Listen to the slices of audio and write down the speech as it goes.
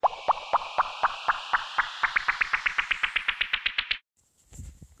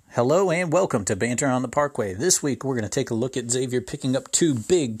Hello and welcome to Banter on the Parkway. This week we're going to take a look at Xavier picking up two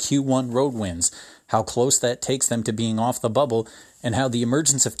big Q1 road wins, how close that takes them to being off the bubble, and how the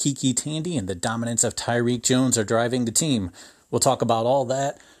emergence of Kiki Tandy and the dominance of Tyreek Jones are driving the team. We'll talk about all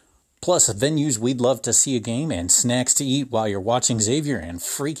that, plus venues we'd love to see a game and snacks to eat while you're watching Xavier and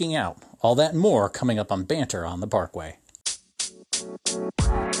freaking out. All that and more coming up on Banter on the Parkway.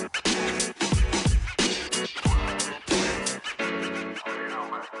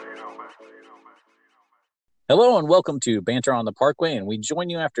 Hello and welcome to Banter on the Parkway, and we join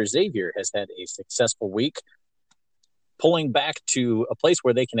you after Xavier has had a successful week, pulling back to a place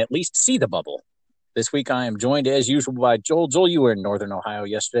where they can at least see the bubble. This week I am joined as usual by Joel. Joel, you were in Northern Ohio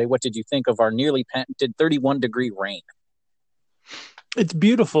yesterday. What did you think of our nearly patented 31-degree rain? It's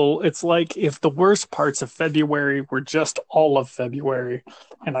beautiful. It's like if the worst parts of February were just all of February,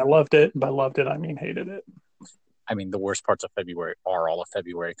 and I loved it. By loved it, I mean hated it. I mean, the worst parts of February are all of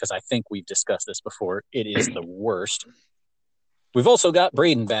February, because I think we've discussed this before. It is the worst. We've also got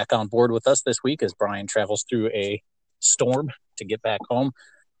Braden back on board with us this week as Brian travels through a storm to get back home.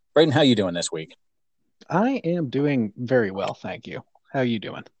 Braden, how you doing this week? I am doing very well, thank you. How are you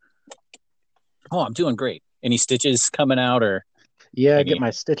doing? Oh, I'm doing great. Any stitches coming out or? Yeah, I get my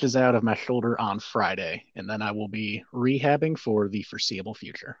stitches out of my shoulder on Friday, and then I will be rehabbing for the foreseeable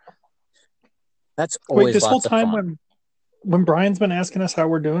future. That's always Wait, this whole lots of time fun. when Brian's been asking us how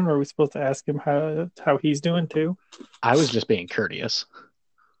we're doing, are we supposed to ask him how he's doing too? I was just being courteous.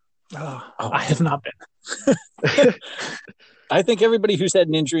 I have not been. I think everybody who's had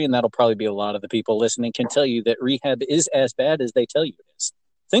an injury, and that'll probably be a lot of the people listening, can tell you that rehab is as bad as they tell you it is.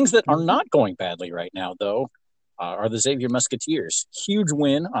 Things that are not going badly right now, though, are the Xavier Musketeers. Huge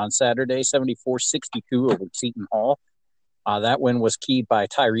win on Saturday, 74-62 over Seton Hall. That win was keyed by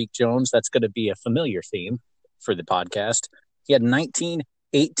Tyreek Jones. That's going to be a familiar theme for the podcast. He had 19,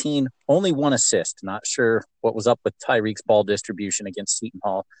 18, only one assist. Not sure what was up with Tyreek's ball distribution against Seton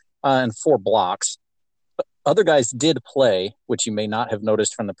Hall, and 4 blocks. But other guys did play, which you may not have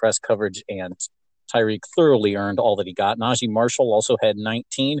noticed from the press coverage, and Tyreek thoroughly earned all that he got. Najee Marshall also had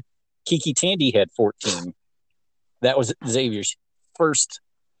 19. Kiki Tandy had 14. That was Xavier's first,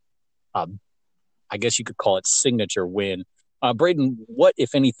 I guess you could call it, signature win. Braden, what,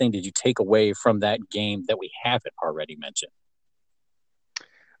 if anything, did you take away from that game that we haven't already mentioned?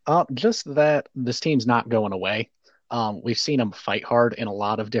 Just that this team's not going away. We've seen them fight hard in a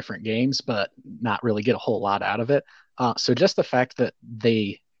lot of different games, but not really get a whole lot out of it. So just the fact that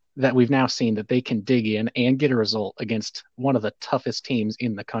we've now seen that they can dig in and get a result against one of the toughest teams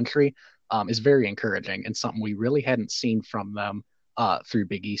in the country is very encouraging, and something we really hadn't seen from them through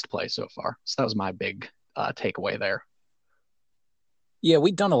Big East play so far. So that was my big takeaway there. Yeah,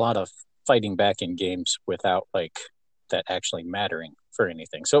 we've done a lot of fighting back in games without that actually mattering for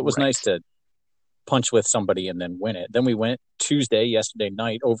anything. So it was nice to punch with somebody and then win it. Then we went yesterday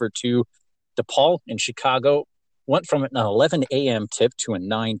night, over to DePaul in Chicago. Went from an 11 a.m. tip to a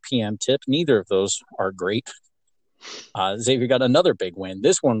 9 p.m. tip. Neither of those are great. Xavier got another big win.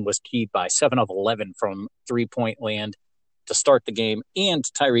 This one was keyed by 7 of 11 from three-point land to start the game, and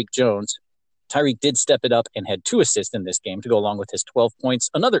Tyreek Jones. Tyreek did step it up and had 2 assists in this game to go along with his 12 points,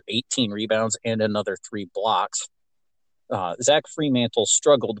 another 18 rebounds, and another 3 blocks. Zach Fremantle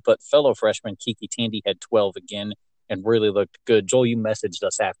struggled, but fellow freshman Kiki Tandy had 12 again and really looked good. Joel, you messaged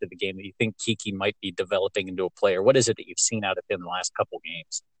us after the game that you think Kiki might be developing into a player. What is it that you've seen out of him in the last couple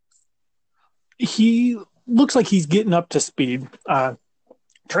games? He looks like he's getting up to speed.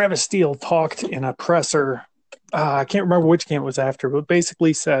 Travis Steele talked in a presser. I can't remember which game it was after, but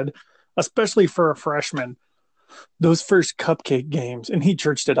basically said, especially for a freshman, those first cupcake games, and he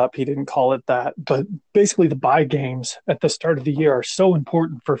churched it up, he didn't call it that, but basically the bye games at the start of the year are so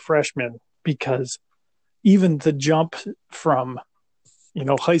important for freshmen because even the jump from,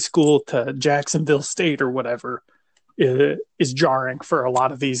 high school to Jacksonville State or whatever is jarring for a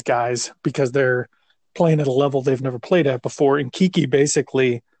lot of these guys because they're playing at a level they've never played at before. And Kiki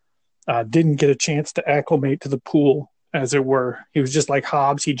basically didn't get a chance to acclimate to the pool, as it were. He was just like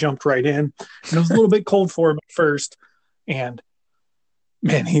Hobbs. He jumped right in. And it was a little bit cold for him at first. And,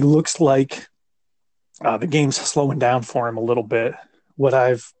 man, he looks like the game's slowing down for him a little bit. What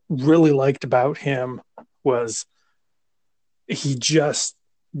I've really liked about him was he just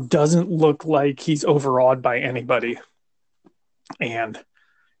doesn't look like he's overawed by anybody. And,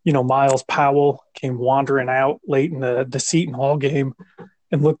 Miles Powell came wandering out late in the Seton Hall game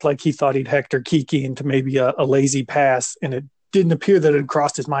and looked like he thought he'd Hector Kiki into maybe a lazy pass. And it didn't appear that it had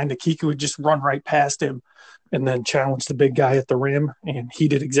crossed his mind that Kiki would just run right past him and then challenge the big guy at the rim. And he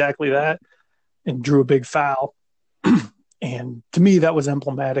did exactly that and drew a big foul. And to me, that was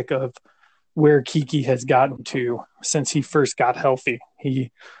emblematic of where Kiki has gotten to since he first got healthy.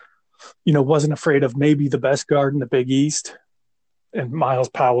 He, wasn't afraid of maybe the best guard in the Big East. And Miles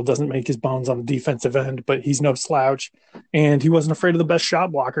Powell doesn't make his bones on the defensive end, but he's no slouch. And he wasn't afraid of the best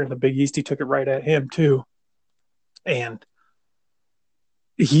shot blocker in the Big East. He took it right at him, too. And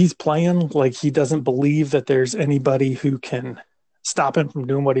he's playing like he doesn't believe that there's anybody who can stop him from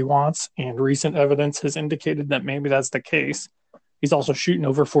doing what he wants. And recent evidence has indicated that maybe that's the case. He's also shooting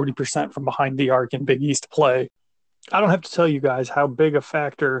over 40% from behind the arc in Big East play. I don't have to tell you guys how big a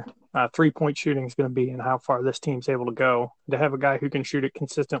factor three-point shooting is going to be and how far this team's able to go. To have a guy who can shoot it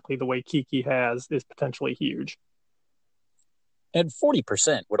consistently the way Kiki has is potentially huge. And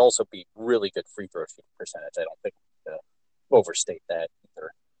 40% would also be really good free throw shooting percentage. I don't think we overstate that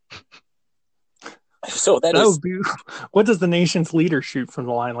either. So that is... What does the nation's leader shoot from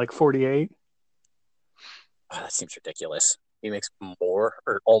the line, like 48? That seems ridiculous. He makes more,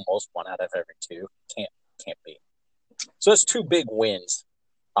 or almost 1 out of every 2. Can't be. So that's 2 big wins.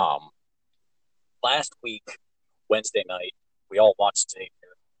 Last week, Wednesday night, we all watched Xavier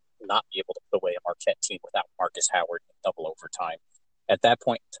not be able to put away a Marquette team without Marcus Howard in double overtime. At that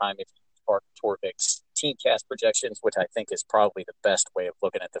point in time, if you start Torvik's team cast projections, which I think is probably the best way of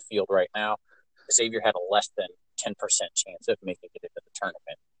looking at the field right now, Xavier had a less than 10% chance of making it into the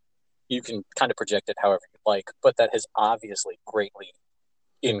tournament. You can kind of project it however you like, but that has obviously greatly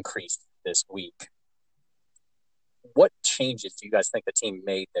increased this week. What changes do you guys think the team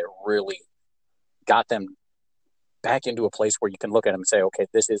made that really got them back into a place where you can look at them and say, okay,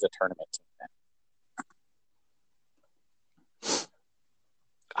 this is a tournament team now?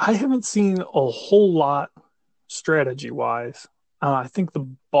 I haven't seen a whole lot strategy-wise. I think the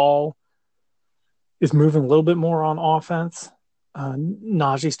ball is moving a little bit more on offense.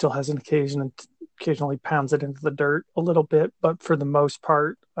 Najee still has an occasionally pounds it into the dirt a little bit, but for the most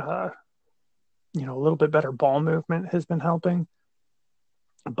part, a little bit better ball movement has been helping.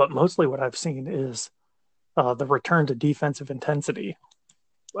 But mostly what I've seen is the return to defensive intensity,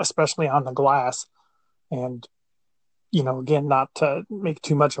 especially on the glass. And, again, not to make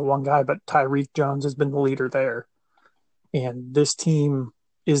too much of one guy, but Tyreek Jones has been the leader there. And this team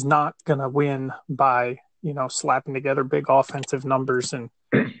is not going to win by, slapping together big offensive numbers and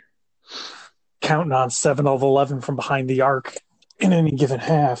counting on 7 of 11 from behind the arc in any given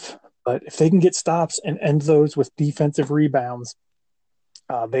half. But if they can get stops and end those with defensive rebounds,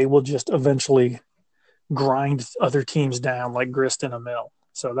 they will just eventually grind other teams down like grist in a mill.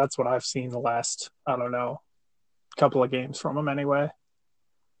 So that's what I've seen the last, couple of games from them anyway.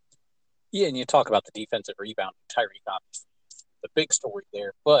 Yeah, and you talk about the defensive rebound. Tyreek obviously is the big story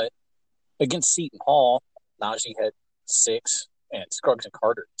there. But against Seton Hall, Najee had 6, and Scruggs and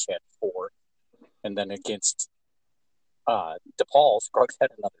Carter had 4. And then against DePaul, Scruggs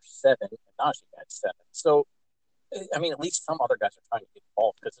had another 7, and Najee had 7. So, at least some other guys are trying to get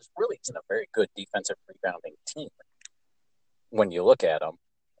involved because this really isn't a very good defensive rebounding team. When you look at them,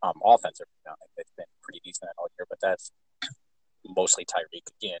 offensive rebounding, they've been pretty decent all year, but that's mostly Tyreek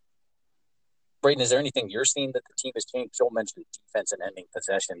again. Braden, is there anything you're seeing that the team has changed? Joel mentioned defense and ending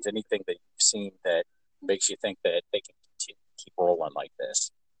possessions. Anything that you've seen that makes you think that they can continue to keep rolling like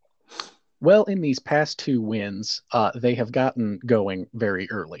this? Well, in these past 2 wins, they have gotten going very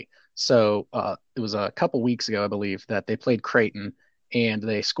early. So it was a couple weeks ago, I believe, that they played Creighton, and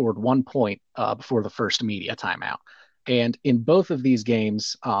they scored 1 point before the first media timeout. And in both of these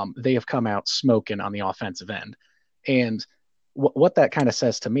games, they have come out smoking on the offensive end. And what that kind of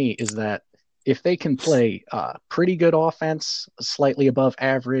says to me is that if they can play pretty good offense, slightly above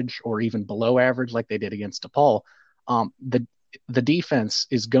average or even below average like they did against DePaul, the defense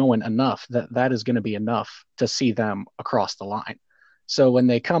is going enough that is going to be enough to see them across the line. So when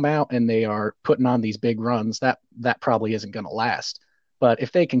they come out and they are putting on these big runs, that probably isn't going to last. But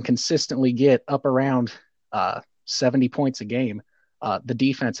if they can consistently get up around 70 points a game, the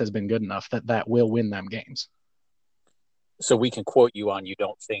defense has been good enough that will win them games. So we can quote you on, you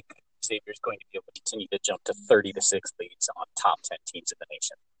don't think Xavier's going to be able to continue to jump to 30-6 leads on top 10 teams in the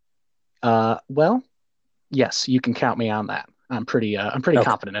nation? Well, yes, you can count me on that. I'm pretty okay.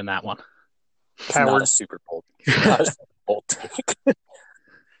 Confident in that one. It's not a Super Bowl. Not a Super Bowl take.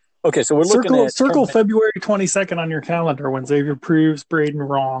 Okay, so we're looking at circle February 22nd on your calendar when Xavier proves Braden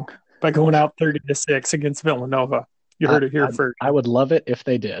wrong by going out 30-6 against Villanova. You heard it here first. I would love it if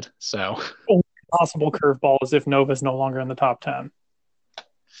they did. So only possible curveball is if Nova's no longer in the top 10.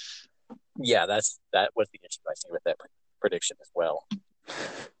 Yeah, that was the issue I see with that prediction as well.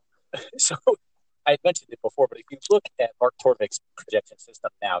 So I mentioned it before, but if you look at Mark Torvik's projection system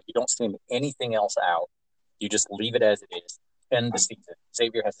now, you don't see anything else out You just leave it as it is. End the season.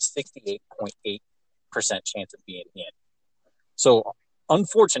 Xavier has a 68.8% chance of being in. So,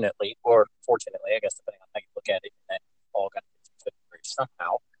 unfortunately, or fortunately, I guess depending on how you look at it, and that all got to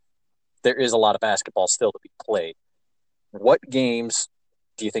somehow, there is a lot of basketball still to be played. What games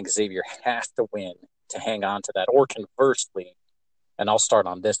do you think Xavier has to win to hang on to that? Or conversely, and I'll start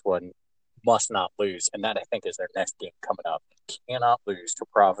on this one, must not lose. And that, I think, is their next game coming up. Cannot lose to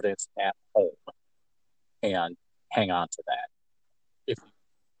Providence at home and hang on to that. If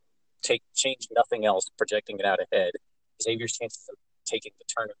you change nothing else, projecting it out ahead, Xavier's chances of making the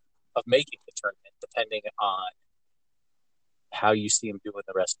tournament, depending on how you see him doing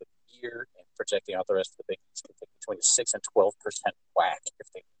the rest of the year and projecting out the rest of the Big East, can take between 6 and 12% whack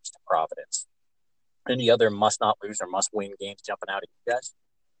if they lose to Providence. Any other must not lose or must win games jumping out at you guys?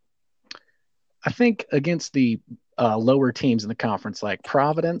 I think against the lower teams in the conference like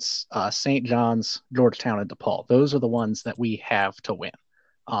Providence, St. John's, Georgetown, and DePaul, those are the ones that we have to win.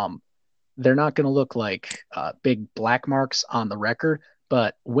 They're not going to look like big black marks on the record,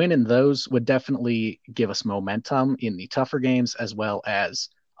 but winning those would definitely give us momentum in the tougher games, as well as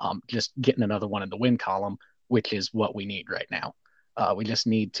just getting another one in the win column, which is what we need right now. We just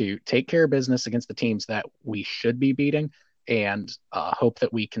need to take care of business against the teams that we should be beating and hope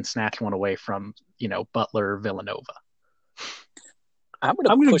that we can snatch one away from, Butler, Villanova. I'm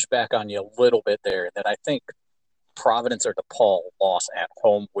going to push back on you a little bit there, that I think Providence or DePaul loss at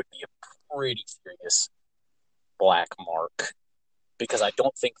home would be a pretty serious black mark, because I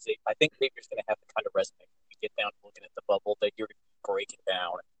think Xavier's going to have the kind of resume when we get down to looking at the bubble that you're going to be breaking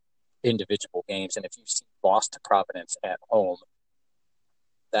down individual games. And if you see loss to Providence at home,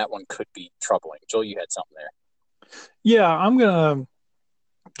 that one could be troubling. Joel, you had something there. Yeah, I'm going to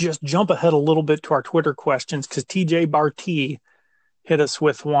just jump ahead a little bit to our Twitter questions, because TJ Barty hit us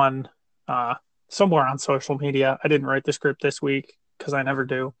with one somewhere on social media. I didn't write the script this week because I never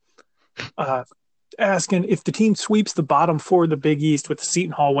do. Asking, if the team sweeps the bottom four of the Big East with the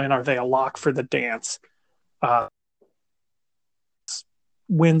Seton Hall win, are they a lock for the dance?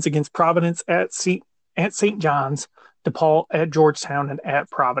 Wins against Providence at St. John's, DePaul at Georgetown, and at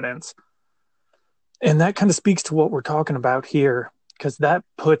Providence. And that kind of speaks to what we're talking about here, because that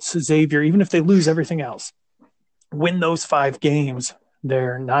puts Xavier, even if they lose everything else, win those 5 games,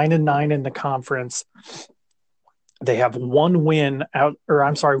 they're 9-9 in the conference. They have one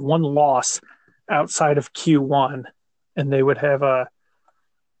loss outside of Q1, and they would have a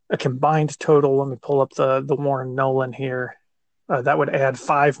combined total. Let me pull up the Warren Nolan here. That would add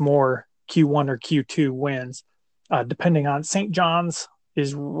 5 more Q1 or Q2 wins, depending on St. John's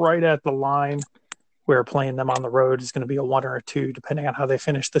is right at the line where playing them on the road is going to be a 1 or a 2, depending on how they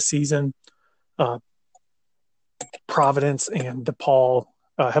finish the season. Providence and DePaul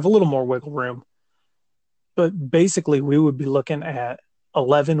have a little more wiggle room. But basically, we would be looking at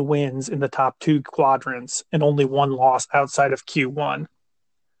 11 wins in the top 2 quadrants and only 1 loss outside of Q1.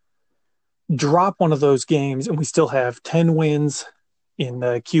 Drop one of those games, and we still have 10 wins in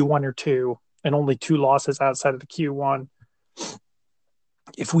the Q1 or 2 and only 2 losses outside of the Q1.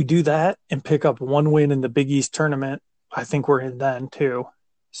 If we do that and pick up 1 win in the Big East tournament, I think we're in then too.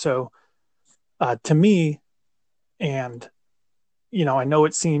 So to me, and, I know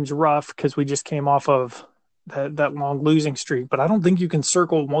it seems rough because we just came off of that long losing streak, but I don't think you can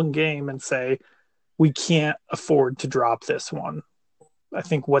circle one game and say we can't afford to drop this one. I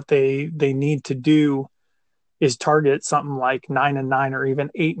think what they need to do is target something like 9-9 or even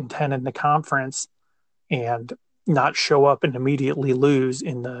 8-10 in the conference, and not show up and immediately lose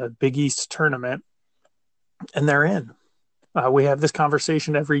in the Big East tournament, and they're in. We have this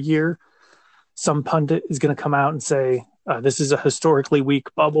conversation every year. Some pundit is going to come out and say, this is a historically weak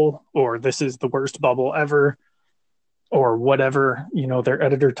bubble, or this is the worst bubble ever, or whatever, their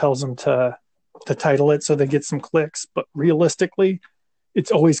editor tells them to title it so they get some clicks. But realistically,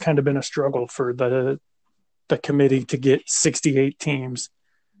 it's always kind of been a struggle for the committee to get 68 teams.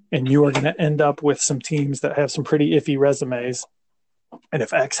 And you are going to end up with some teams that have some pretty iffy resumes. And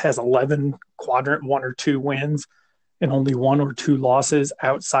if X has 11 quadrant 1 or 2 wins and only 1 or 2 losses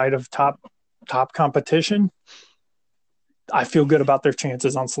outside of top competition, I feel good about their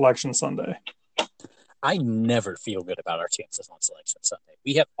chances on Selection Sunday. I never feel good about our chances on Selection Sunday.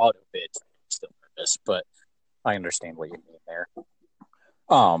 We have auto bids. I'm still nervous, but I understand what you mean there.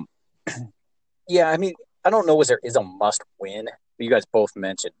 Yeah, I mean, I don't know if there is a must win. You guys both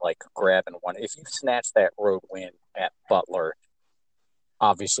mentioned grabbing one. If you snatch that road win at Butler,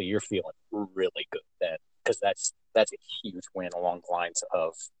 obviously you're feeling really good then, because that's a huge win along the lines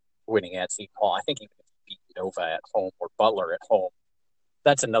of winning at Seton Hall. I think even if you beat Nova at home or Butler at home,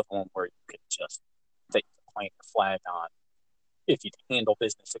 that's another one where you can just take the plant your flag on if you handle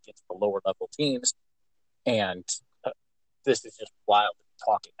business against the lower level teams. And this is just wild to be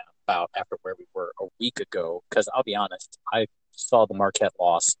talking about after where we were a week ago, because I'll be honest, I saw the Marquette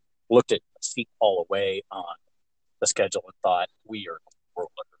loss, looked at Seton Hall away on the schedule and thought, we are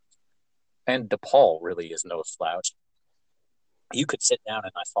world leaders. And DePaul really is no slouch. You could sit down,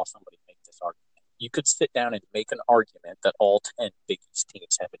 and I saw somebody make this argument. You could sit down and make an argument that all 10 Big East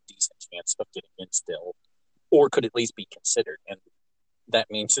teams have a decent chance of getting in still, or could at least be considered. And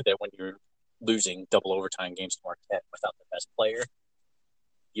that means that when you're losing double overtime games to Marquette without the best player,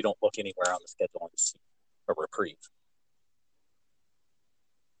 you don't look anywhere on the schedule and see a reprieve.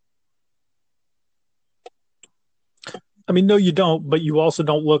 I mean, no, you don't, but you also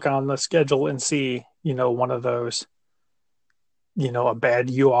don't look on the schedule and see, one of those, a bad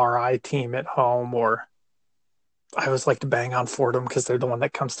URI team at home, or I always like to bang on Fordham because they're the one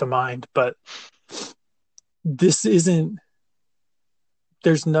that comes to mind, but there's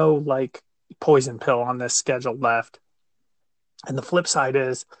no like poison pill on this schedule left. And the flip side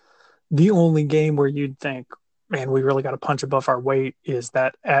is the only game where you'd think, man, we really got to punch above our weight is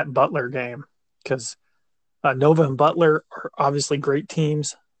that at Butler game, because Nova and Butler are obviously great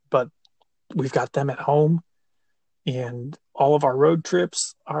teams, but we've got them at home, and all of our road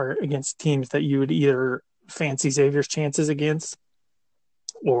trips are against teams that you would either fancy Xavier's chances against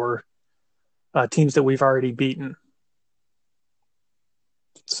or teams that we've already beaten.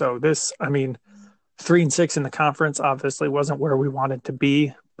 So 3-6 in the conference obviously wasn't where we wanted to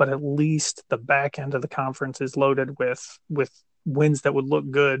be, but at least the back end of the conference is loaded with wins that would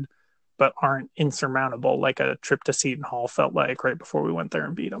look good but aren't insurmountable, like a trip to Seton Hall felt like right before we went there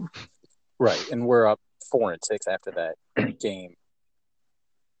and beat them. Right, and we're up 4-6 after that game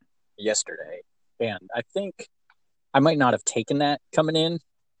yesterday. And I think I might not have taken that coming in,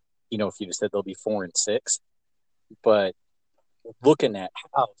 if you'd have said they'll be 4-6. But looking at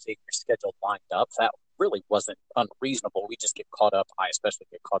how Xavier's schedule lined up, that really wasn't unreasonable. We just get caught up. I especially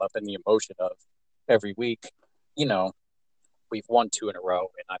get caught up in the emotion of every week. We've won 2 in a row,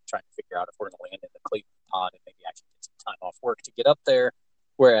 and I'm trying to figure out if we're going to land in the Cleveland pod and maybe actually get some time off work to get up there.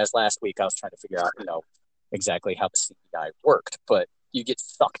 Whereas last week I was trying to figure out, exactly how the CBI worked. But you get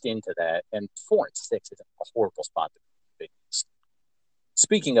sucked into that, and 4-6 isn't a horrible spot to be.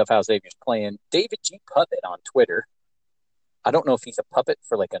 Speaking of how Xavier's playing, David G. Puppet on Twitter. I don't know if he's a puppet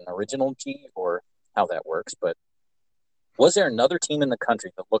for like an original G or how that works, but was there another team in the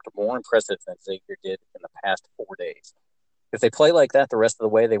country that looked more impressive than Xavier did in the past 4 days? If they play like that the rest of the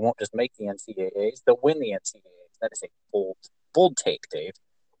way, they won't just make the NCAAs. They'll win the NCAAs. That is a bold take, Dave.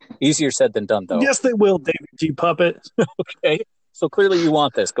 Easier said than done, though. Yes, they will, David G. Puppet. Okay. So clearly you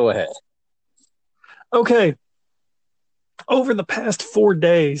want this. Go ahead. Okay. Over the past 4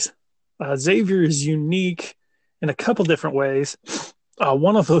 days, Xavier is unique in a couple different ways.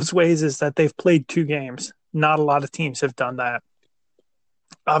 One of those ways is that they've played 2 games. Not a lot of teams have done that.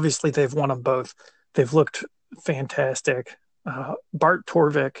 Obviously, they've won them both. They've looked fantastic. Bart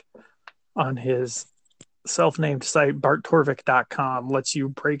Torvik on his self-named site, barttorvik.com, lets you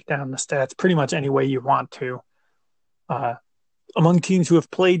break down the stats pretty much any way you want to. Among teams who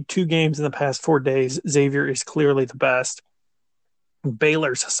have played 2 games in the past 4 days, Xavier is clearly the best.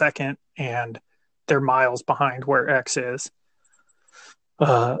 Baylor's second, and they're miles behind where X is.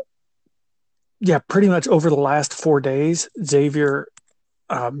 Pretty much over the last 4 days, Xavier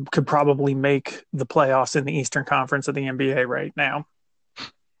could probably make the playoffs in the Eastern Conference of the NBA right now.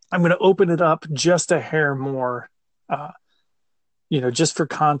 I'm going to open it up just a hair more. Just for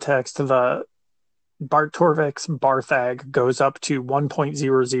context, the Bart Torvik's Barthag goes up to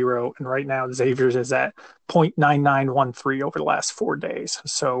 1.00, and right now Xavier's is at 0.9913 over the last 4 days.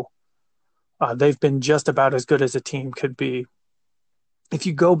 So they've been just about as good as a team could be. If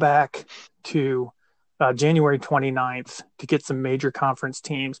you go back to January 29th to get some major conference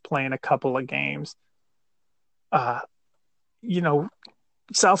teams playing a couple of games,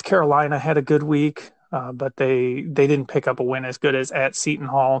 South Carolina had a good week, but they didn't pick up a win as good as at Seton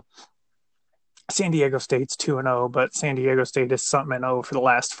Hall. San Diego State's 2-0, but San Diego State is something 0 for the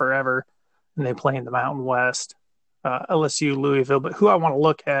last forever, and they play in the Mountain West. LSU, Louisville, but who I want to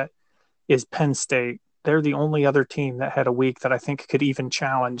look at is Penn State. They're the only other team that had a week that I think could even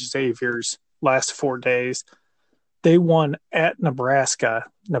challenge Xavier's last 4 days. They won at Nebraska.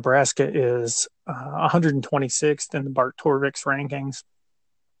 Nebraska is 126th in the Bart Torvik's rankings.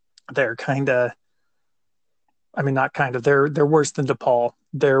 They're they're worse than DePaul.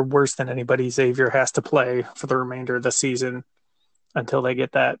 They're worse than anybody Xavier has to play for the remainder of the season until they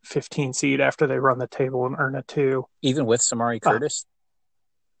get that 15 seed after they run the table and earn a 2. Even with Samari Curtis?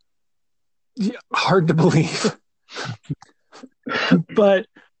 hard to believe. But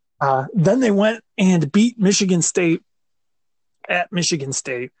then they went and beat Michigan State at Michigan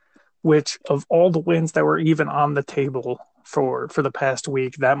State, which of all the wins that were even on the table for the past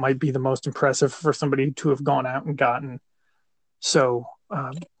week, that might be the most impressive for somebody to have gone out and gotten. So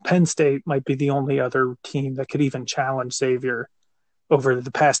Penn State might be the only other team that could even challenge Xavier over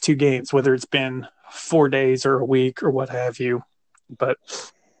the past two games, whether it's been 4 days or a week or what have you. But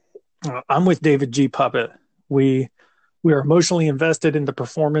I'm with David G. Puppet. We are emotionally invested in the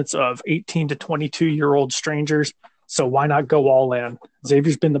performance of 18 to 22-year-old strangers, so why not go all in?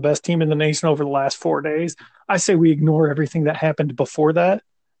 Xavier's been the best team in the nation over the last 4 days. I say we ignore everything that happened before that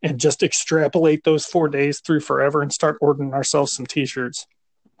and just extrapolate those 4 days through forever and start ordering ourselves some T-shirts.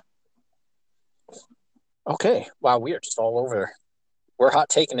 Okay. Wow, we are just all over. We're hot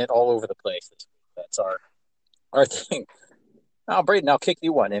taking it all over the place. That's our thing. Now, Braden, I'll kick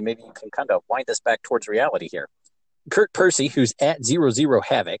you one, and maybe you can kind of wind us back towards reality here. Kurt Percy, who's at 00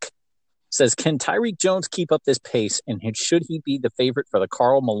 Havoc, says, can Tyreek Jones keep up this pace, and should he be the favorite for the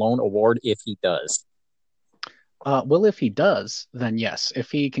Karl Malone Award if he does? Well, if he does, then yes.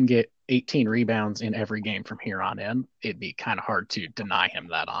 If he can get 18 rebounds in every game from here on in, it'd be kind of hard to deny him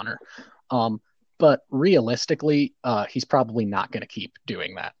that honor. But realistically, he's probably not going to keep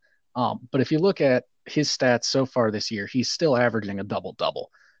doing that. But if you look at his stats so far this year, he's still averaging a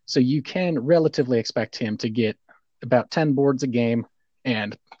double-double. So you can relatively expect him to get about 10 boards a game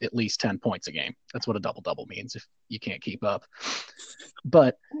and at least 10 points a game. That's what a double-double means if you can't keep up.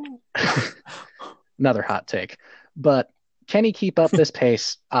 But another hot take. But can he keep up this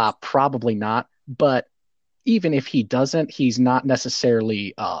pace? Probably not. But even if he doesn't, he's not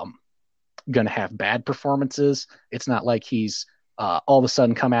necessarily going to have bad performances. It's not like he's all of a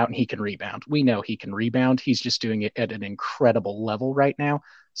sudden come out and he can rebound. We know he can rebound. He's just doing it at an incredible level right now.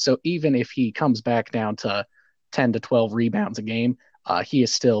 So even if he comes back down to 10 to 12 rebounds a game, he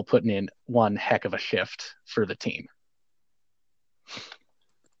is still putting in one heck of a shift for the team.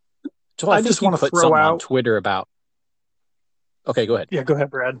 So I just want to put something on Twitter about. Okay, go ahead. Yeah, go ahead,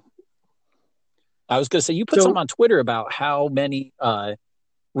 Brad. I was going to say, you put something on Twitter about how many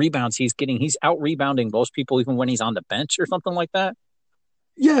rebounds he's getting. He's out rebounding most people even when he's on the bench or something like that.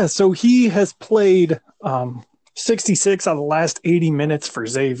 Yeah, so he has played 66 out of the last 80 minutes for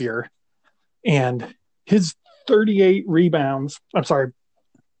Xavier, and his 36 rebounds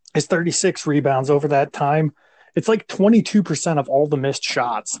over that time, it's like 22% of all the missed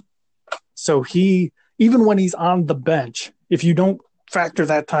shots. So he, even when he's on the bench, if you don't factor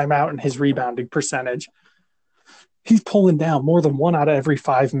that time out in his rebounding percentage, he's pulling down more than 1 out of every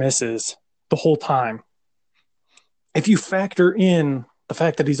 5 misses the whole time. If you factor in the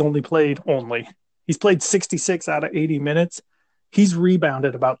fact that he's played 66 out of 80 minutes, he's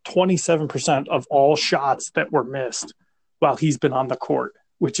rebounded about 27% of all shots that were missed while he's been on the court,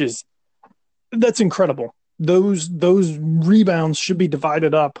 that's incredible. Those rebounds should be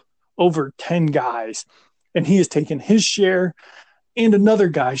divided up over 10 guys, and he has taken his share and another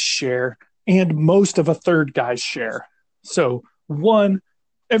guy's share and most of a third guy's share. So, 1,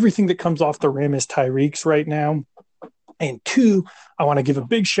 everything that comes off the rim is Tyreek's right now. And 2, I want to give a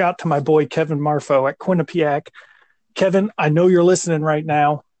big shout to my boy Kevin Marfo at Quinnipiac. Kevin, I know you're listening right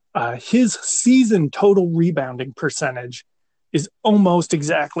now. His season total rebounding percentage is almost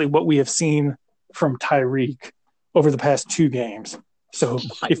exactly what we have seen from Tyreek over the past 2 games. So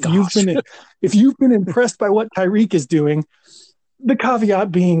if you've been impressed by what Tyreek is doing, the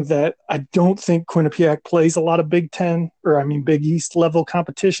caveat being that I don't think Quinnipiac plays a lot of Big East level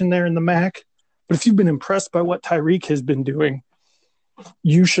competition there in the MAC. But if you've been impressed by what Tyreek has been doing,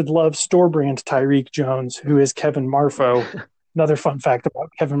 you should love store brand Tyreek Jones, who is Kevin Marfo. Another fun fact about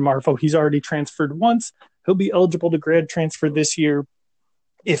Kevin Marfo, he's already transferred once. He'll be eligible to grad transfer this year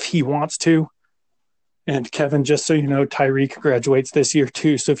if he wants to. And Kevin, just so you know, Tyreek graduates this year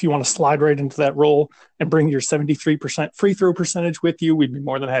too. So if you want to slide right into that role and bring your 73% free throw percentage with you, we'd be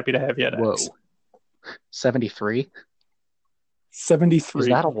more than happy to have you at X. Whoa. 73? 73. Is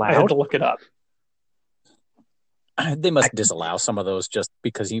that allowed? I had to look it up. They must disallow some of those just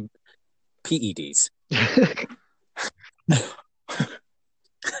because he PEDs.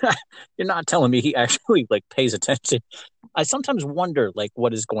 You're not telling me he actually pays attention. I sometimes wonder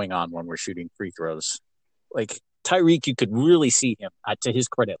what is going on when we're shooting free throws. Tyreek, you could really see him, to his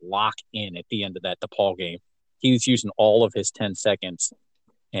credit, lock in at the end of that DePaul game. He was using all of his 10 seconds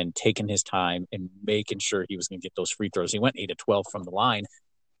and taking his time and making sure he was going to get those free throws. He went 8 of 12 from the line.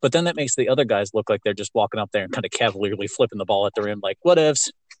 But then that makes the other guys look like they're just walking up there and kind of cavalierly flipping the ball at the rim,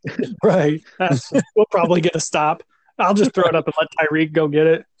 whatevs. Right. We'll probably get a stop. I'll just throw it up and let Tyreek go get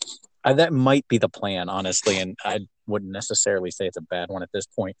it. That might be the plan, honestly, and I wouldn't necessarily say it's a bad one at this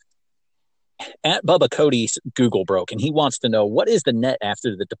point. At Bubba Cody's Google broke, and he wants to know what is the net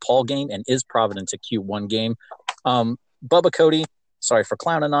after the DePaul game, and is Providence a Q1 game? Bubba Cody, sorry for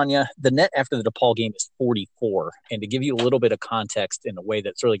clowning on you. The net after the DePaul game is 44, and to give you a little bit of context in a way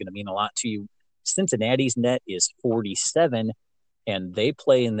that's really going to mean a lot to you, Cincinnati's net is 47, and they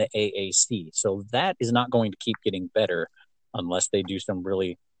play in the AAC, so that is not going to keep getting better unless they do some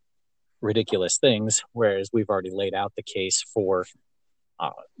really ridiculous things, whereas we've already laid out the case for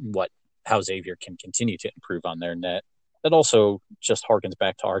how Xavier can continue to improve on their net. That also just harkens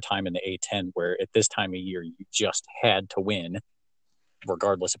back to our time in the A10, where at this time of year you just had to win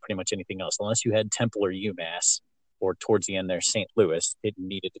regardless of pretty much anything else. Unless you had Temple or UMass, or towards the end there St. Louis, it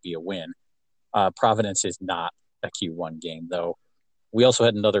needed to be a win. Providence is not a Q1 game, though. We also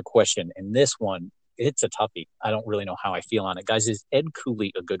had another question, and this one, it's a toughie. I don't really know how I feel on it. Guys, is Ed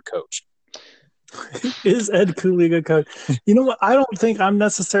Cooley a good coach? Is Ed Cooley a good coach? You know what? I don't think I'm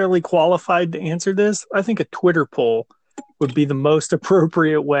necessarily qualified to answer this. I think a Twitter poll would be the most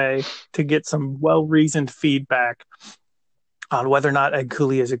appropriate way to get some well-reasoned feedback on whether or not Ed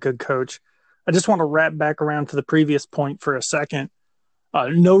Cooley is a good coach. I just want to wrap back around to the previous point for a second.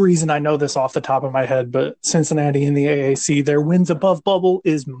 No reason I know this off the top of my head, but Cincinnati in the AAC, their wins above bubble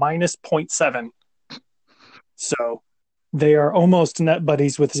is minus 0.7. So they are almost net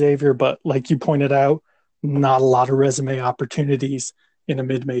buddies with Xavier, but like you pointed out, not a lot of resume opportunities in a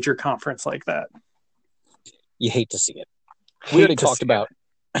mid-major conference like that. You hate to see it. We already talked about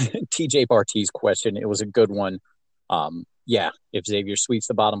TJ Barty's question. It was a good one. If Xavier sweeps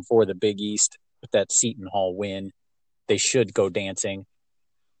the bottom four of the Big East with that Seton Hall win, they should go dancing.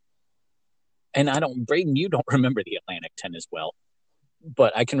 And Braden, you don't remember the Atlantic 10 as well,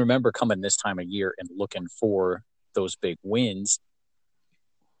 but I can remember coming this time of year and looking for those big wins.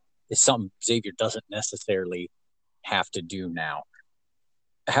 Is something Xavier doesn't necessarily have to do now.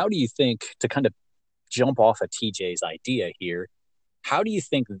 How do you think, to kind of jump off of TJ's idea here, how do you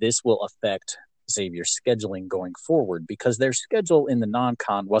think this will affect Xavier's scheduling going forward? Because their schedule in the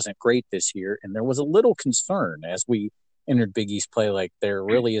non-con wasn't great this year, and there was a little concern as we entered Big East play, like there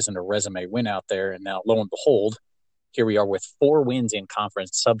really isn't a resume win out there. And now, lo and behold, here we are with 4 wins in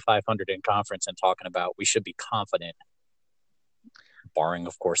conference, sub 500 in conference, and talking about we should be confident, barring,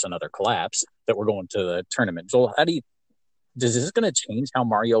 of course, another collapse, that we're going to the tournament. Joel, is this going to change how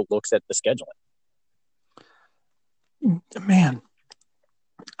Mario looks at the scheduling? Man,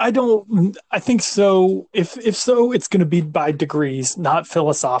 I think so. If so, it's going to be by degrees, not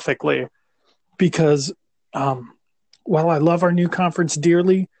philosophically, because while I love our new conference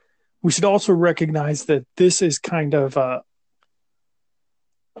dearly, we should also recognize that this is kind of on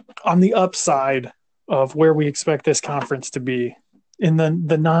the upside of where we expect this conference to be. In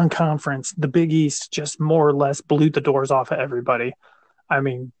the non-conference, the Big East just more or less blew the doors off of everybody. I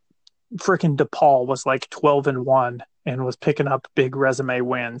mean, freaking DePaul was like 12-1 and was picking up big resume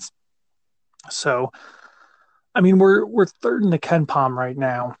wins. So, I mean, we're third in the KenPom right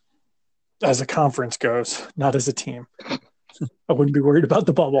now as a conference goes, not as a team. I wouldn't be worried about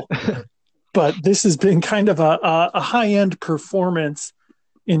the bubble. But this has been kind of a high-end performance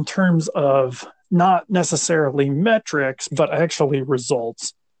in terms of not necessarily metrics, but actually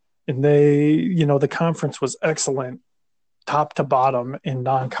results. And the conference was excellent top to bottom in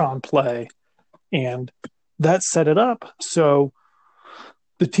non-con play. And that set it up. So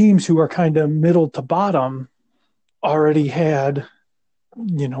the teams who are kind of middle to bottom already had,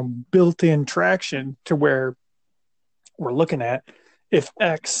 built-in traction to where we're looking at if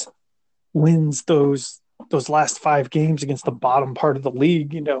X wins those last 5 games against the bottom part of the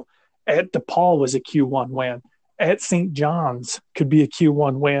league, at DePaul was a Q1 win. At St. John's could be a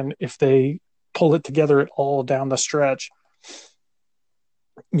Q1 win if they pull it together at all down the stretch.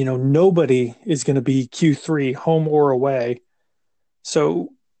 Nobody is going to be Q3 home or away. So,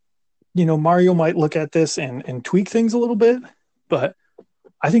 Mario might look at this and tweak things a little bit, but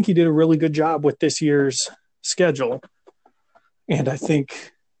I think he did a really good job with this year's schedule. And I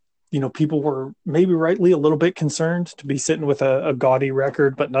think, people were maybe rightly a little bit concerned to be sitting with a gaudy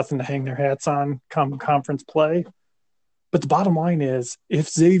record, but nothing to hang their hats on come conference play. But the bottom line is, if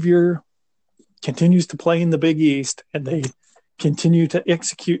Xavier continues to play in the Big East and they continue to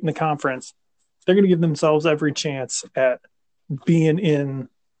execute in the conference, they're going to give themselves every chance at being in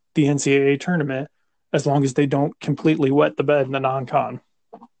the NCAA tournament as long as they don't completely wet the bed in the non-con.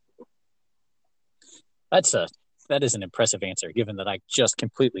 That is an impressive answer, given that I just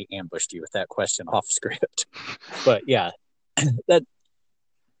completely ambushed you with that question off script. But yeah,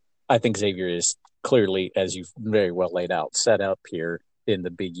 I think Xavier is clearly, as you've very well laid out, set up here. in the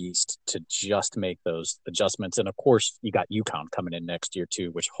Big East to just make those adjustments. And of course, you got UConn coming in next year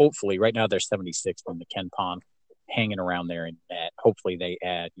too, which hopefully right now they're 76th in the Ken Pond, hanging around there in net. Hopefully they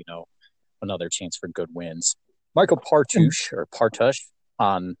add, another chance for good wins. Michael Partush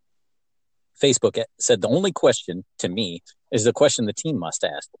on Facebook said the only question to me is the question the team must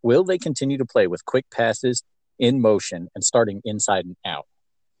ask. Will they continue to play with quick passes in motion and starting inside and out?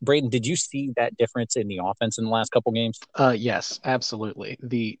 Braden, did you see that difference in the offense in the last couple games? Yes, absolutely.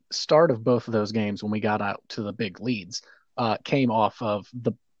 The start of both of those games when we got out to the big leads came off of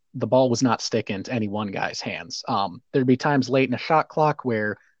the ball was not sticking to any one guy's hands. There'd be times late in a shot clock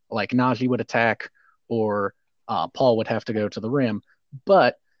where like Najee would attack or Paul would have to go to the rim.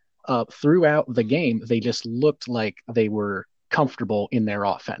 But throughout the game, they just looked like they were comfortable in their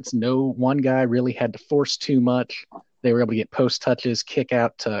offense. No one guy really had to force too much. They were able to get post touches, kick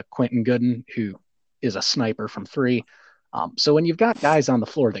out to Quentin Gooden, who is a sniper from three. So when you've got guys on the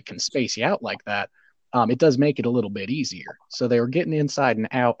floor that can space you out like that, it does make it a little bit easier. So they were getting inside and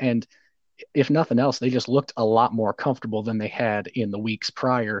out. And if nothing else, they just looked a lot more comfortable than they had in the weeks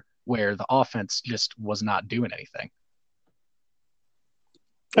prior where the offense just was not doing anything.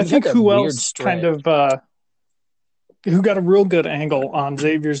 I think who else kind of who got a real good angle on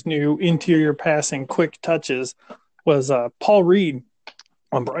Xavier's new interior passing quick touches was Paul Reed.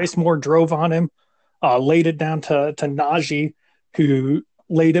 When Bryce Moore drove on him, laid it down to Najee, who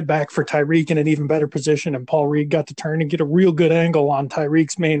laid it back for Tyreek in an even better position, and Paul Reed got to turn and get a real good angle on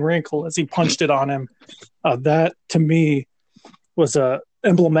Tyreek's main wrinkle as he punched it on him. That, to me, was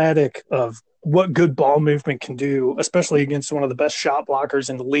emblematic of what good ball movement can do, especially against one of the best shot blockers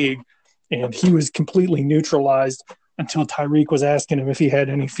in the league. And he was completely neutralized until Tyreek was asking him if he had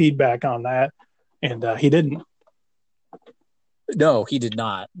any feedback on that, and he didn't. No, he did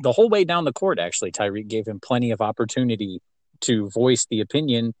not. The whole way down the court, actually, Tyreek gave him plenty of opportunity to voice the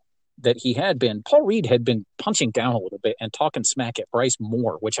opinion that he had been. Paul Reed had been punching down a little bit and talking smack at Bryce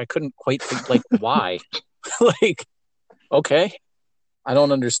Moore, which I couldn't quite think, like, why? Like, okay. I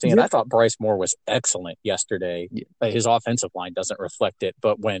don't understand. Yeah. I thought Bryce Moore was excellent yesterday. Yeah. His offensive line doesn't reflect it,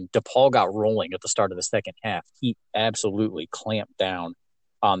 but when DePaul got rolling at the start of the second half, he absolutely clamped down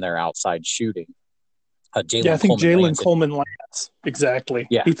on their outside shooting. I think Jalen Coleman Lance. Exactly.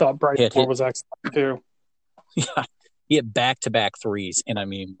 Yeah. He thought Bryce Moore was excellent too. Yeah. He had back-to-back threes and,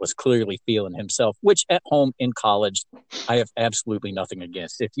 was clearly feeling himself, which at home in college, I have absolutely nothing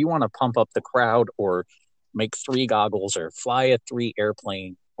against. If you want to pump up the crowd or make three goggles or fly a three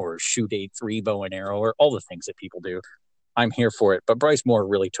airplane or shoot a three bow and arrow or all the things that people do, I'm here for it. But Bryce Moore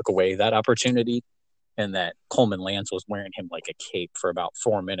really took away that opportunity, and that Coleman Lance was wearing him like a cape for about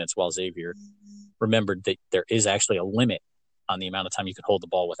 4 minutes while Xavier remembered that there is actually a limit on the amount of time you can hold the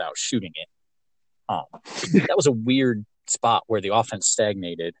ball without shooting it. That was a weird spot where the offense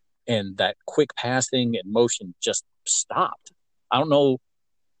stagnated and that quick passing and motion just stopped. I don't know.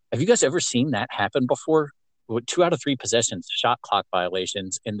 Have you guys ever seen that happen before? 2 out of 3 possessions, shot clock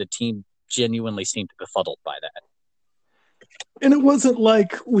violations, and the team genuinely seemed befuddled by that. And it wasn't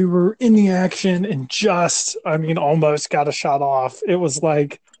like we were in the action and almost got a shot off. It was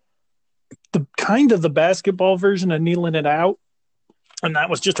like the kind of the basketball version of kneeling it out. And that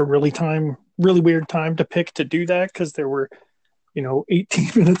was just a really weird time to pick to do that because there were, 18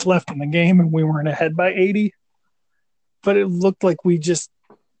 minutes left in the game and we weren't ahead by 80. But it looked like we just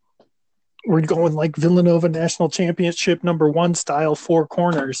were going like Villanova National Championship #1 style, 4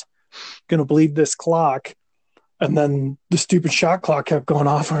 corners, going to bleed this clock. And then the stupid shot clock kept going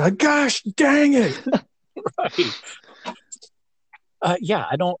off. And we're like, gosh, dang it. Right.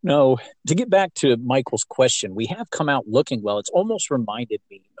 I don't know. To get back to Michael's question, we have come out looking well. It's almost reminded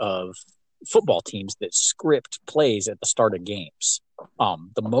me of football teams that script plays at the start of games.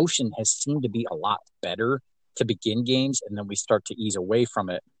 The motion has seemed to be a lot better to begin games, and then we start to ease away from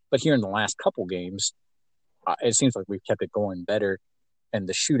it. But here in the last couple games, it seems like we've kept it going better, and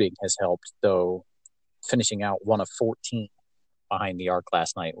the shooting has helped, though finishing out 1 of 14 behind the arc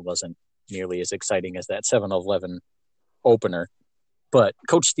last night wasn't nearly as exciting as that 7-11 opener. But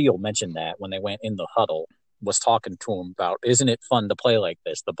Coach Steele mentioned that when they went in the huddle, was talking to him about, isn't it fun to play like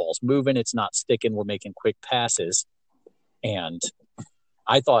this? The ball's moving, it's not sticking, we're making quick passes. And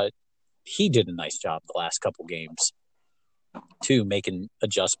I thought he did a nice job the last couple games, too, making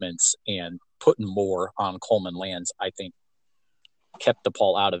adjustments and putting more on Coleman Lance. I think kept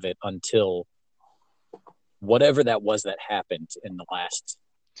DePaul out of it until whatever that was that happened in the last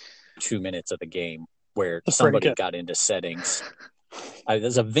 2 minutes of the game where somebody got into settings.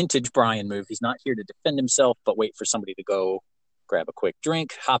 There's a vintage Brian move. He's not here to defend himself, but wait for somebody to go grab a quick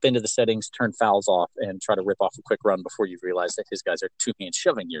drink, hop into the settings, turn fouls off, and try to rip off a quick run before you realize that his guys are two-hand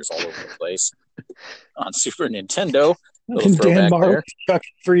shoving yours all over the place. On Super Nintendo, and Dan Marley chuck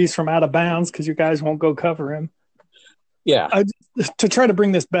freeze from out of bounds because you guys won't go cover him. Yeah. To try to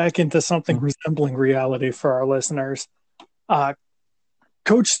bring this back into something resembling reality for our listeners,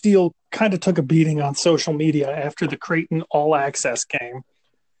 Coach Steele kind of took a beating on social media after the Creighton All Access game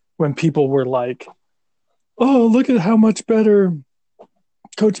when people were like, oh, look at how much better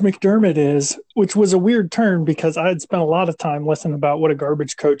Coach McDermott is, which was a weird turn because I had spent a lot of time listening about what a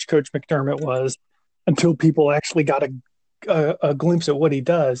garbage coach Coach McDermott was until people actually got a glimpse at what he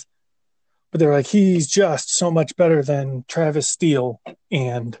does. But they're like, he's just so much better than Travis Steele,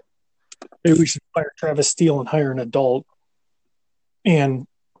 and maybe we should fire Travis Steele and hire an adult. And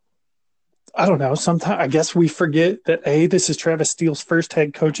I don't know, sometimes I guess we forget that A, this is Travis Steele's first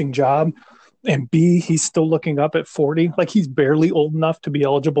head coaching job, and B, he's still looking up at 40. Like, he's barely old enough to be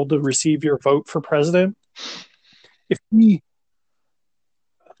eligible to receive your vote for president. If we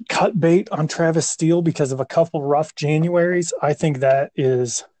cut bait on Travis Steele because of a couple rough Januaries, I think that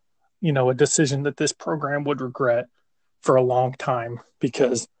is, a decision that this program would regret for a long time,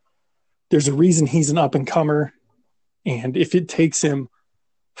 because there's a reason he's an up-and-comer, and if it takes him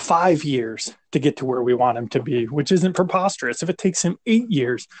 5 years to get to where we want him to be, which isn't preposterous, if it takes him 8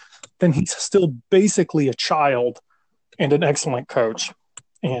 years, then he's still basically a child and an excellent coach.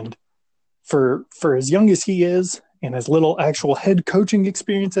 And for as young as he is and as little actual head coaching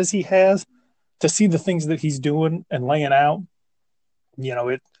experience as he has, to see the things that he's doing and laying out,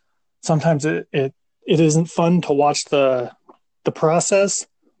 sometimes it isn't fun to watch the process,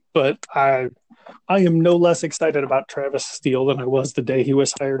 but I am no less excited about Travis Steele than I was the day he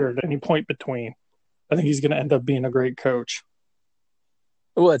was hired or at any point between. I think he's going to end up being a great coach.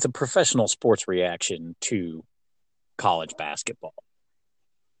 Well, it's a professional sports reaction to college basketball,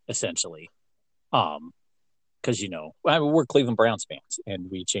 essentially. Because, we're Cleveland Browns fans,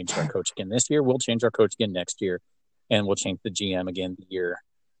 and we changed our coach again this year. We'll change our coach again next year, and we'll change the GM again the year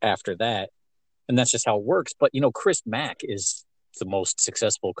after that. And that's just how it works. But, Chris Mack is the most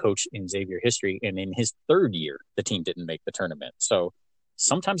successful coach in Xavier history, and in his third year, the team didn't make the tournament. So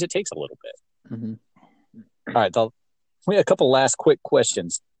sometimes it takes a little bit. Mm-hmm. All right, we have a couple last quick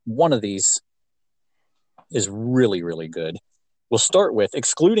questions. One of these is really, really good. We'll start with,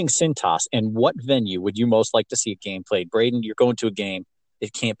 excluding Cintas, in what venue would you most like to see a game played? Braden, you're going to a game.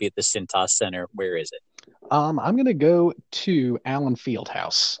 It can't be at the Cintas Center. Where is it? I'm going to go to Allen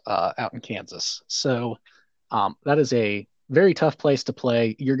Fieldhouse out in Kansas. So that is a very tough place to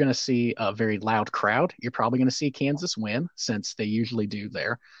play. You're going to see a very loud crowd. You're probably going to see Kansas win, since they usually do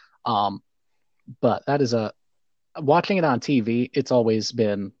there. But that is watching it on TV, it's always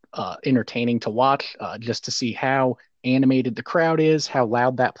been entertaining to watch, just to see how animated the crowd is, how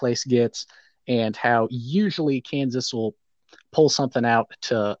loud that place gets, and how usually Kansas will pull something out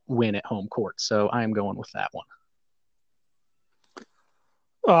to win at home court. So I am going with that one.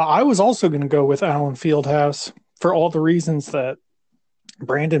 I was also going to go with Allen Fieldhouse for all the reasons that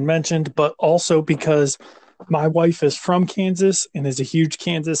Brandon mentioned, but also because my wife is from Kansas and is a huge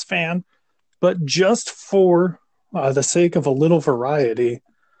Kansas fan. But just for the sake of a little variety,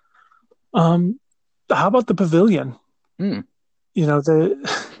 how about the Pavilion?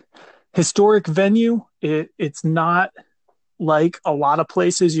 The historic venue, it's not like a lot of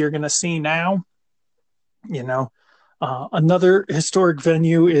places you're going to see now. Another historic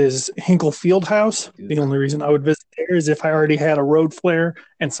venue is Hinkle Fieldhouse. The only reason I would visit there is if I already had a road flare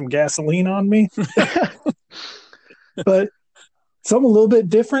and some gasoline on me. But something a little bit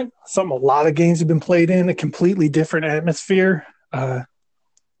different, something a lot of games have been played in, a completely different atmosphere.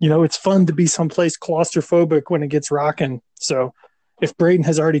 It's fun to be someplace claustrophobic when it gets rocking. So if Braden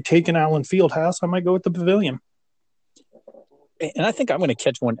has already taken Allen Fieldhouse, I might go with the Pavilion. And I think I'm going to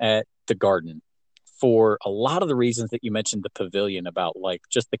catch one at the Garden for a lot of the reasons that you mentioned the Pavilion, about like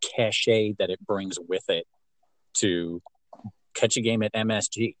just the cachet that it brings with it to catch a game at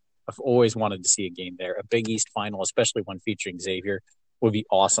MSG. I've always wanted to see a game there. A Big East final, especially one featuring Xavier, would be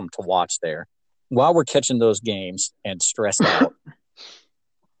awesome to watch there. While we're catching those games and stressed out,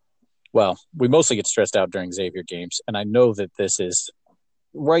 well, we mostly get stressed out during Xavier games, and I know that this is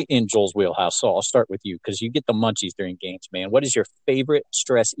right in Joel's wheelhouse, so I'll start with you because you get the munchies during games, man. What is your favorite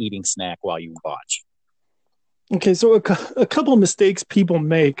stress-eating snack while you watch? Okay, so a couple of mistakes people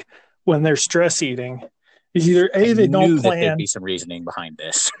make when they're stress eating is either A, they don't plan. That there'd be some reasoning behind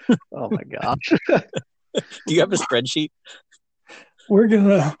this. Oh my gosh. Do you have a spreadsheet?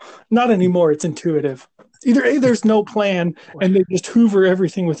 Not anymore. It's intuitive. Either A, there's no plan, and they just hoover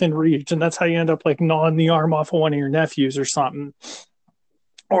everything within reach, and that's how you end up like gnawing the arm off of one of your nephews or something.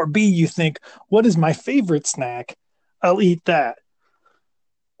 Or B, you think, what is my favorite snack? I'll eat that.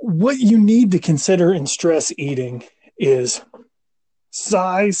 What you need to consider in stress eating is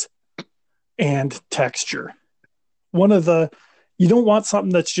size and texture. You don't want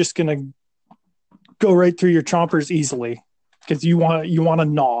something that's just going to go right through your chompers easily, because you want to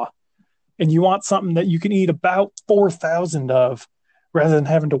gnaw, and you want something that you can eat about 4,000 of rather than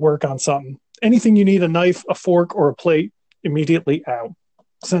having to work on something. Anything you need, a knife, a fork, or a plate, immediately out.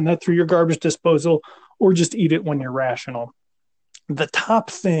 Send that through your garbage disposal, or just eat it when you're rational. The top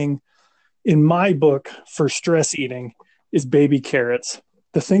thing in my book for stress eating is baby carrots.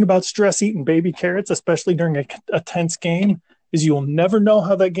 The thing about stress eating baby carrots, especially during a tense game, is you'll never know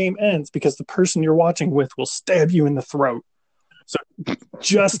how that game ends, because the person you're watching with will stab you in the throat. So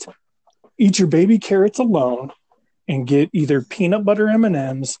just eat your baby carrots alone and get either peanut butter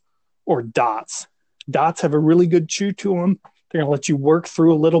M&Ms or Dots. Dots have a really good chew to them. They're going to let you work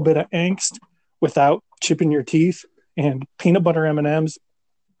through a little bit of angst without chipping your teeth. And peanut butter M&Ms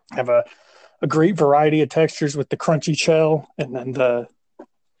have a great variety of textures with the crunchy shell and then the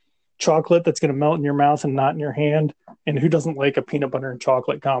chocolate that's going to melt in your mouth and not in your hand. And who doesn't like a peanut butter and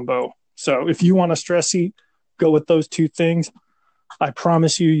chocolate combo? So if you want to stress eat, go with those two things. I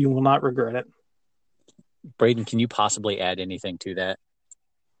promise you will not regret it. Braden, can you possibly add anything to that?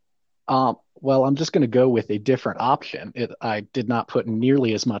 Well, I'm just going to go with a different option. I did not put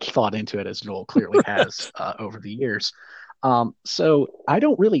nearly as much thought into it as Joel clearly has over the years. So I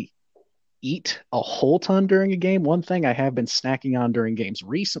don't really eat a whole ton during a game. One thing I have been snacking on during games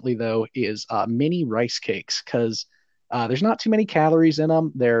recently, though, is mini rice cakes, because there's not too many calories in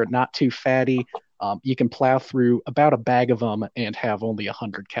them. They're not too fatty. You can plow through about a bag of them and have only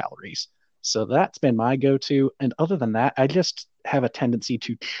 100 calories. So that's been my go-to. And other than that, I just have a tendency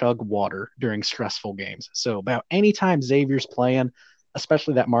to chug water during stressful games. So about any time Xavier's playing,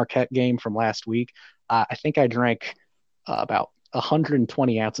 especially that Marquette game from last week, I think I drank about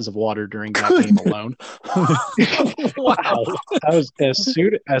 120 ounces of water during that game alone. Wow. I was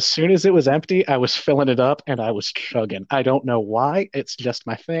as soon as it was empty, I was filling it up and I was chugging. I don't know why. It's just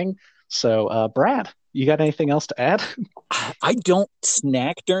my thing. So, Brad, you got anything else to add? I don't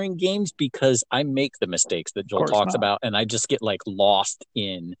snack during games because I make the mistakes that Joel talks about, and I just get like lost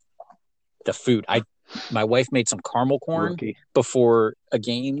in the food. My wife made some caramel corn before a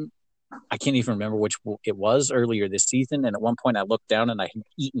game. I can't even remember which it was earlier this season. And at one point I looked down and I had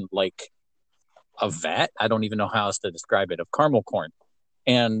eaten like a vat. I don't even know how else to describe it, of caramel corn.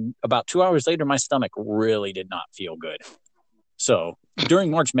 And about 2 hours later, my stomach really did not feel good. So during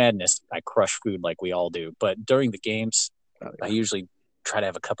March Madness, I crush food like we all do. But during the games, I usually try to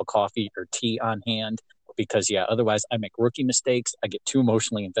have a cup of coffee or tea on hand because, otherwise I make rookie mistakes. I get too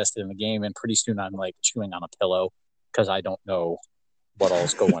emotionally invested in the game, and pretty soon I'm like chewing on a pillow because I don't know what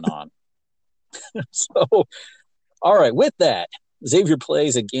all's going on. So, all right, with that, Xavier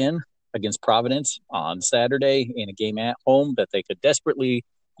plays again against Providence on Saturday in a game at home that they could desperately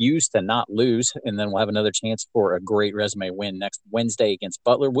use to not lose, and then we'll have another chance for a great resume win next Wednesday against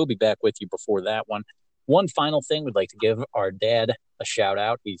Butler. We'll be back with you before that one. One final thing, we'd like to give our dad a shout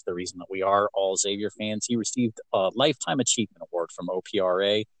out. He's the reason that we are all Xavier fans. He received a Lifetime Achievement Award from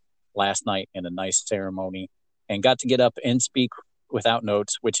OPRA last night in a nice ceremony and got to get up and speak without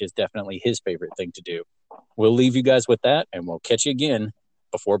notes, which is definitely his favorite thing to do. We'll leave you guys with that, and we'll catch you again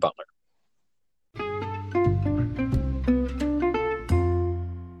before Butler.